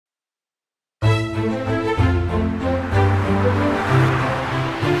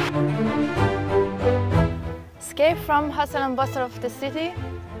Escape from hustle and bustle of the city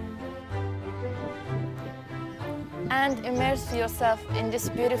and immerse yourself in this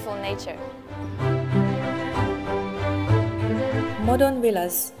beautiful nature. Mudon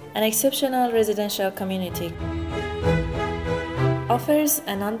Villas, an exceptional residential community, offers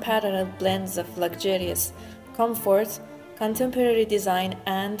an unparalleled blend of luxurious comfort, contemporary design,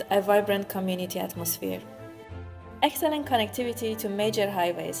 and a vibrant community atmosphere. Excellent connectivity to major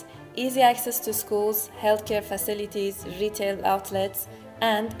highways, easy access to schools, healthcare facilities, retail outlets,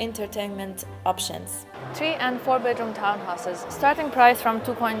 and entertainment options. 3 and 4 bedroom townhouses, starting price from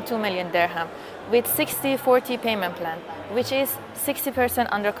 2.2 million dirham with 60-40 payment plan, which is 60%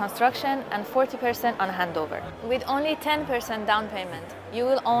 under construction and 40% on handover. With only 10% down payment, you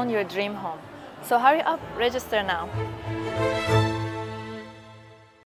will own your dream home. So hurry up, register now.